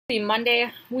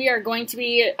Monday, we are going to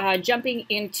be jumping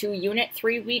into Unit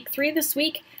 3, Week 3 this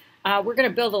week. We're going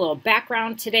to build a little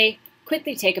background today,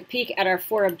 quickly take a peek at our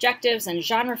 4 objectives and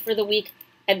genre for the week,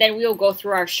 and then we will go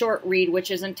through our short read,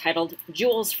 which is entitled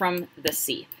Jewels from the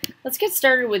Sea. Let's get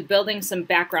started with building some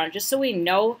background just so we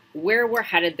know where we're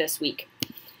headed this week.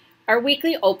 Our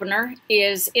weekly opener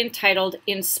is entitled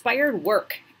Inspired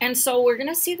Work. And so we're going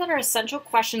to see that our essential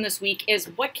question this week is,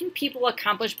 what can people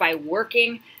accomplish by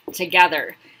working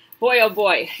together? Boy, oh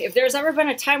boy, if there's ever been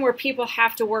a time where people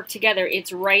have to work together,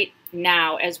 it's right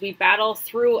now. As we battle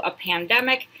through a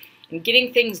pandemic and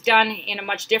getting things done in a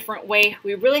much different way,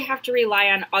 we really have to rely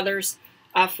on others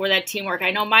for that teamwork.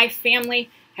 I know my family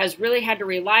has really had to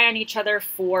rely on each other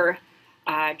for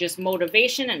just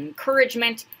motivation and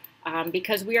encouragement.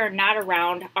 Because we are not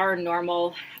around our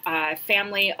normal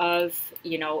family of,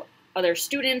 other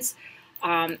students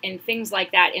and things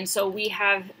like that. And so we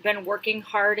have been working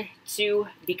hard to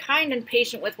be kind and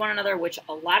patient with one another, which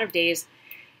a lot of days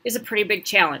is a pretty big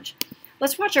challenge.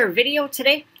 Let's watch our video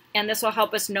today, and this will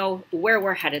help us know where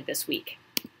we're headed this week.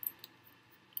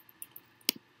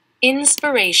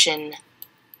 Inspiration.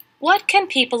 What can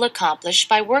people accomplish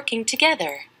by working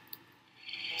together?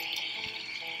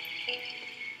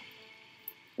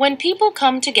 When people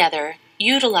come together,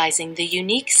 utilizing the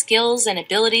unique skills and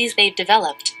abilities they've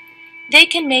developed, they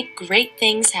can make great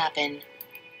things happen.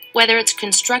 Whether it's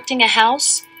constructing a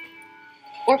house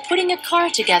or putting a car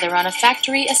together on a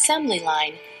factory assembly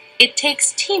line, it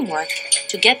takes teamwork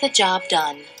to get the job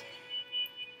done.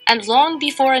 And long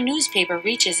before a newspaper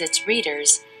reaches its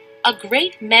readers, a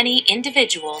great many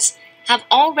individuals have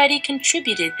already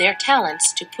contributed their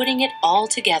talents to putting it all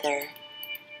together.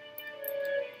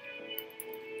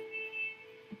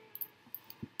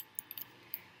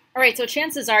 All right, so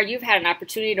chances are you've had an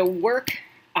opportunity to work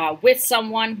with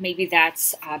someone. Maybe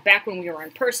that's back when we were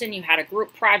in person, you had a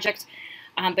group project.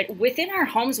 But within our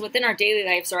homes, within our daily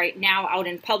lives right now out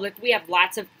in public, we have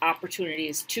lots of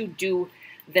opportunities to do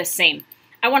the same.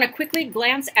 I want to quickly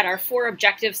glance at our 4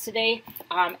 objectives today.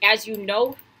 As you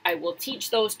know, I will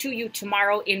teach those to you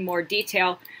tomorrow in more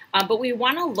detail. But we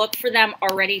want to look for them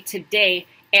already today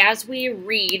as we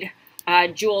read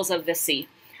Jewels of the Sea.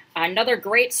 Another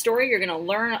great story. You're going to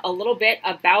learn a little bit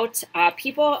about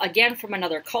people, again, from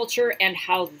another culture and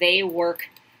how they work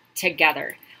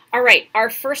together. All right, our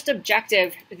first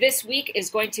objective this week is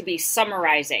going to be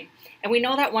summarizing. And we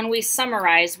know that when we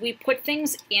summarize, we put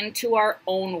things into our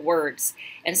own words.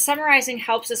 And summarizing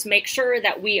helps us make sure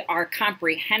that we are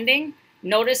comprehending.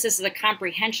 Notice this is a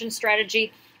comprehension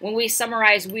strategy. When we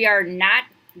summarize, we are not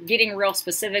getting real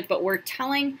specific, but we're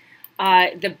telling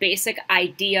the basic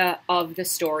idea of the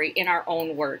story in our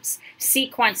own words.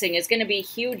 Sequencing is going to be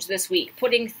huge this week,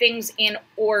 putting things in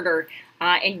order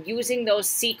and using those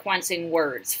sequencing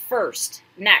words. First,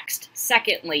 next,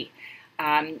 secondly,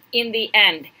 in the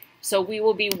end. So we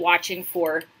will be watching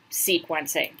for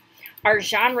sequencing. Our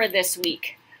genre this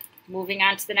week, moving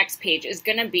on to the next page, is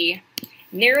going to be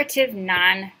narrative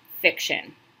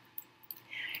nonfiction.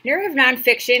 Narrative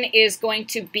nonfiction is going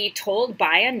to be told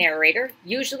by a narrator.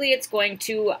 Usually it's going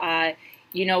to,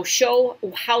 show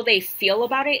how they feel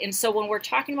about it. And so when we're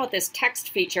talking about this text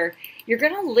feature, you're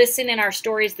going to listen in our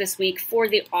stories this week for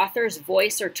the author's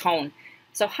voice or tone.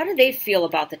 So how do they feel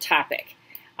about the topic?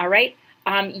 All right.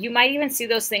 You might even see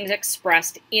those things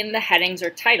expressed in the headings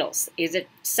or titles. Is it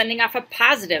sending off a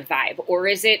positive vibe, or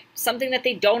is it something that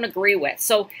they don't agree with?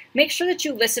 So make sure that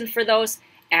you listen for those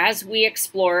as we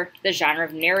explore the genre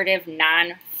of narrative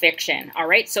nonfiction. All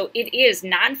right, so it is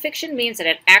nonfiction, means that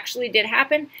it actually did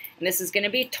happen, and this is going to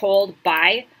be told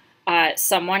by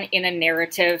someone in a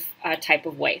narrative type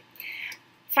of way.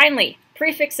 Finally,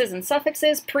 prefixes and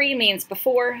suffixes. Pre means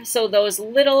before, so those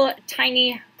little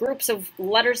tiny groups of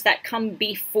letters that come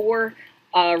before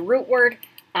a root word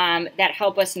that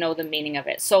help us know the meaning of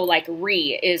it. So like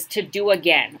re is to do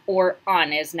again, or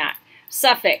un is not.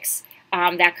 Suffix,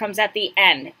 that comes at the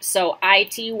end. So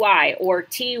ity or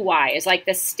ty is like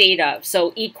the state of.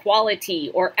 So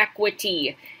equality or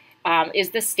equity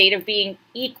is the state of being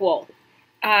equal.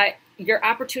 Your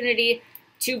opportunity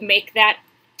to make that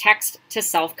text to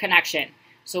self connection.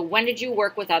 So when did you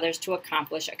work with others to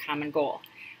accomplish a common goal?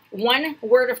 One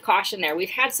word of caution there.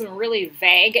 We've had some really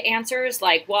vague answers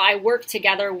like, well, I worked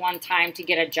together one time to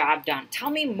get a job done. Tell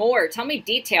me more. Tell me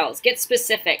details. Get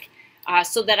specific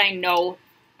so that I know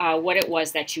what it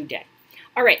was that you did.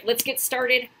 All right, let's get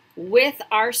started with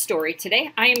our story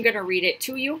today. I am going to read it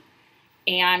to you,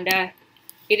 and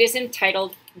it is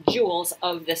entitled Jewels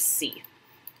of the Sea.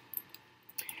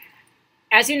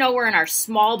 As you know, we're in our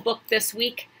small book this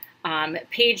week.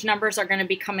 Page numbers are going to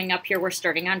be coming up here. We're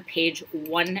starting on page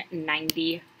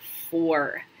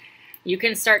 194. You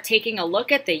can start taking a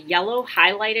look at the yellow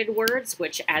highlighted words,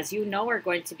 which, as you know, are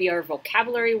going to be our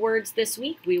vocabulary words this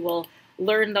week. We will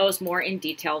learn those more in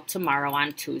detail tomorrow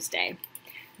on Tuesday.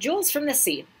 Jewels from the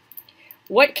Sea.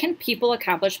 What can people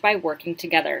accomplish by working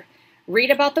together? Read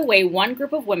about the way one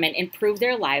group of women improved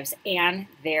their lives and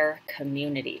their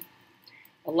community.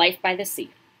 A Life by the Sea.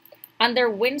 On their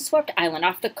windswept island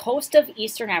off the coast of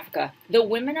eastern Africa, the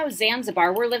women of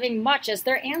Zanzibar were living much as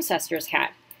their ancestors had.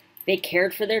 They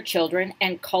cared for their children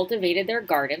and cultivated their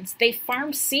gardens. They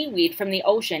farmed seaweed from the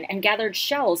ocean and gathered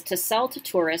shells to sell to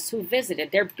tourists who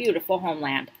visited their beautiful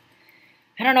homeland.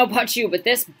 I don't know about you, but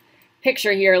this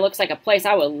picture here looks like a place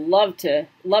I would love to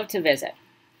visit.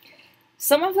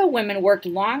 Some of the women worked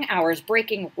long hours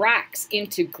breaking rocks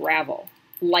into gravel.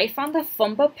 Life on the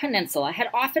Fumba Peninsula had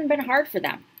often been hard for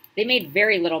them. They made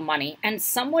very little money, and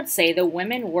some would say the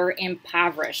women were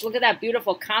impoverished. Look at that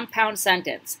beautiful compound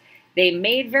sentence. They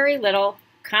made very little,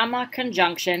 comma,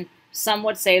 conjunction. Some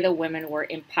would say the women were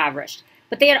impoverished.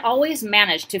 But they had always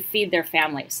managed to feed their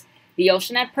families. The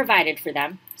ocean had provided for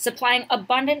them, supplying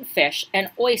abundant fish and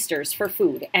oysters for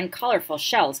food and colorful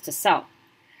shells to sell.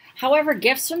 However,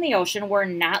 gifts from the ocean were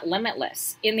not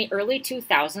limitless. In the early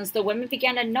 2000s, the women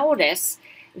began to notice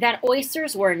that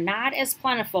oysters were not as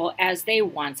plentiful as they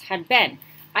once had been.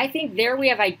 I think there we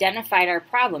have identified our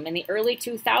problem. In the early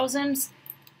 2000s,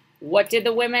 what did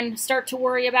the women start to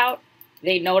worry about?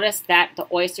 They noticed that the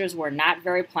oysters were not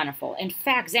very plentiful. In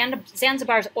fact,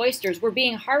 Zanzibar's oysters were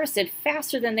being harvested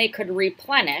faster than they could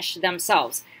replenish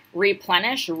themselves.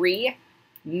 Replenish,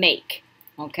 remake,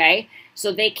 okay?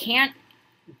 So they can't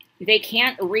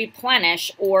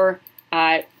replenish or,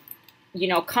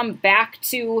 come back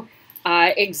to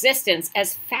existence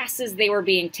as fast as they were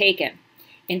being taken.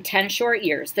 In 10 short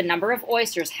years, the number of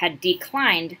oysters had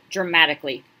declined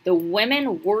dramatically. The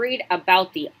women worried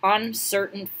about the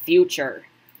uncertain future.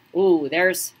 Ooh,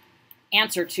 there's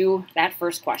answer to that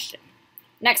first question.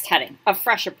 Next heading, a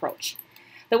fresh approach.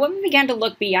 The women began to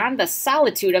look beyond the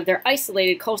solitude of their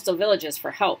isolated coastal villages for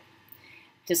help.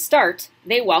 To start,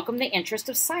 they welcomed the interest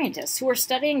of scientists who were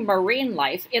studying marine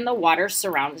life in the waters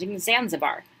surrounding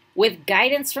Zanzibar. With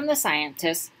guidance from the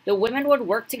scientists, the women would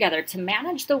work together to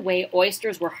manage the way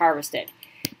oysters were harvested.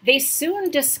 They soon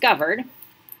discovered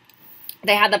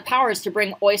they had the powers to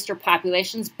bring oyster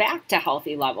populations back to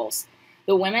healthy levels.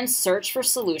 The women's search for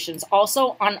solutions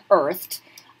also unearthed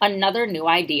another new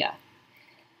idea.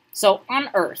 So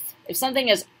unearthed, if something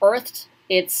is earthed,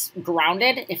 it's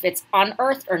grounded. If it's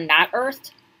unearthed or not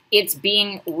earthed, it's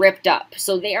being ripped up.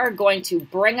 So they are going to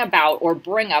bring up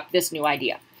this new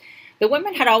idea. The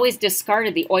women had always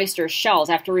discarded the oyster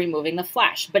shells after removing the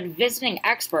flesh, but visiting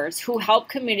experts who help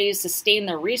communities sustain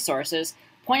their resources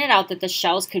pointed out that the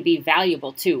shells could be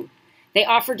valuable too. They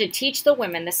offered to teach the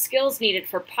women the skills needed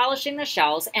for polishing the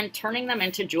shells and turning them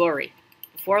into jewelry.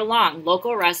 Before long,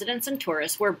 local residents and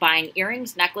tourists were buying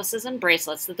earrings, necklaces, and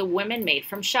bracelets that the women made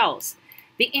from shells.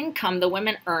 The income the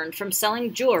women earned from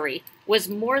selling jewelry was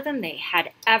more than they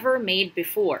had ever made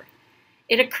before.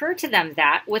 It occurred to them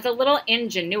that, with a little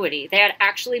ingenuity, they had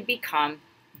actually become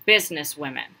business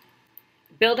women,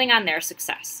 building on their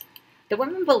success. The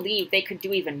women believed they could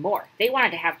do even more. They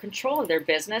wanted to have control of their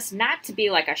business, not to be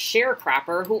like a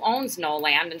sharecropper who owns no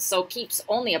land and so keeps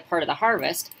only a part of the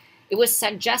harvest. It was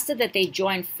suggested that they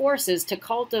join forces to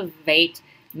cultivate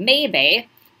mebe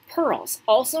pearls,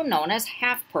 also known as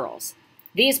half pearls.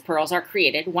 These pearls are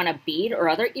created when a bead or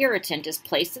other irritant is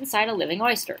placed inside a living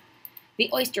oyster. The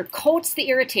oyster coats the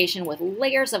irritation with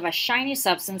layers of a shiny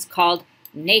substance called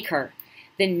nacre.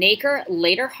 The nacre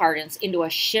later hardens into a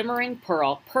shimmering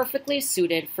pearl perfectly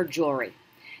suited for jewelry.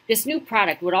 This new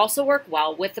product would also work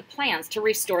well with the plans to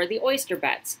restore the oyster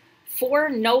beds. 4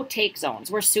 no-take zones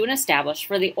were soon established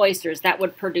for the oysters that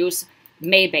would produce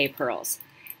mebe pearls.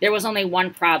 There was only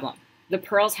one problem. The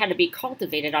pearls had to be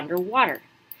cultivated underwater.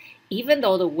 Even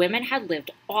though the women had lived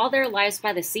all their lives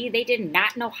by the sea, they did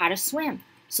not know how to swim.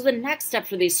 So the next step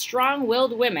for these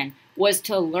strong-willed women was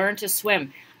to learn to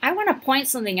swim. I want to point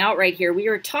something out right here. We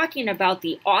were talking about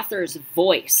the author's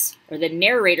voice, or the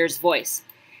narrator's voice.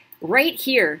 Right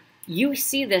here, you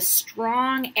see this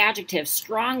strong adjective,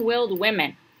 strong-willed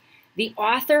women. The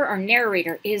author or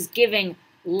narrator is giving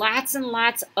lots and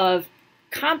lots of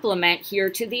compliment here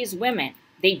to these women.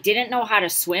 They didn't know how to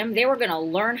swim. They were going to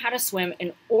learn how to swim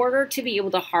in order to be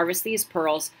able to harvest these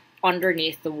pearls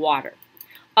underneath the water.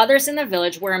 Others in the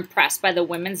village were impressed by the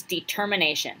women's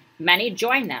determination. Many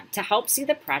joined them to help see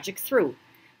the project through.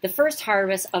 The first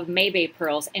harvest of mebe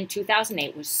pearls in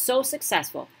 2008 was so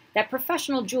successful that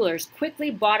professional jewelers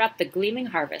quickly bought up the gleaming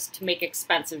harvest to make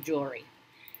expensive jewelry.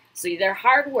 So their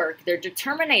hard work, their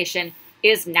determination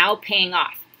is now paying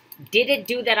off. Did it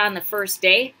do that on the first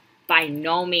day? By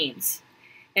no means.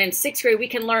 And in 6th grade, we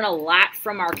can learn a lot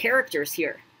from our characters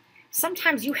here.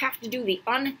 Sometimes you have to do the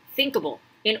unthinkable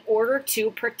in order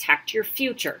to protect your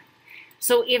future.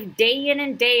 So if day in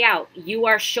and day out, you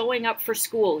are showing up for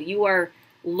school, you are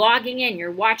logging in,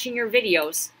 you're watching your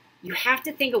videos, you have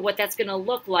to think of what that's going to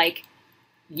look like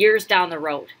years down the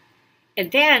road.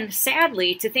 And then,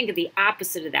 sadly, to think of the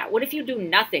opposite of that. What if you do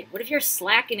nothing? What if you're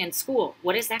slacking in school?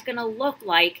 What is that going to look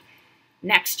like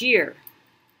next year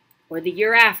or the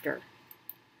year after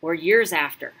or years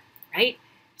after, right?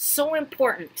 So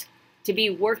important to be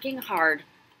working hard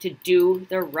to do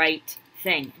the right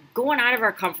thing, going out of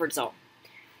our comfort zone.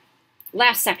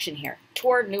 Last section here,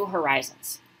 toward new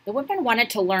horizons. The women wanted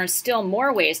to learn still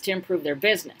more ways to improve their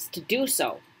business. To do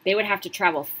so, they would have to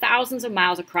travel thousands of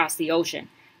miles across the ocean.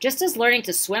 Just as learning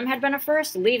to swim had been a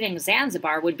first, leaving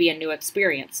Zanzibar would be a new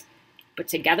experience. But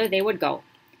together they would go.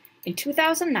 In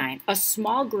 2009, a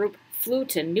small group flew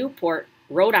to Newport,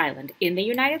 Rhode Island, in the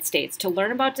United States to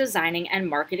learn about designing and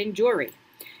marketing jewelry.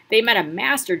 They met a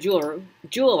master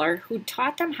jeweler who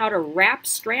taught them how to wrap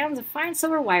strands of fine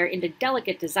silver wire into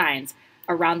delicate designs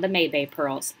around the Maybay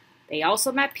pearls. They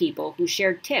also met people who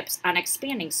shared tips on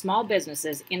expanding small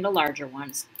businesses into larger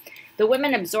ones. The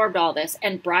women absorbed all this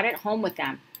and brought it home with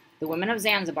them. The women of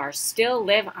Zanzibar still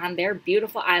live on their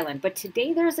beautiful island, but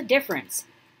today there's a difference.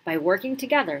 By working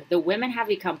together, the women have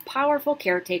become powerful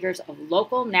caretakers of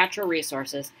local natural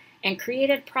resources and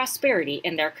created prosperity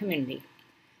in their community.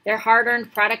 Their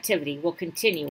hard-earned productivity will continue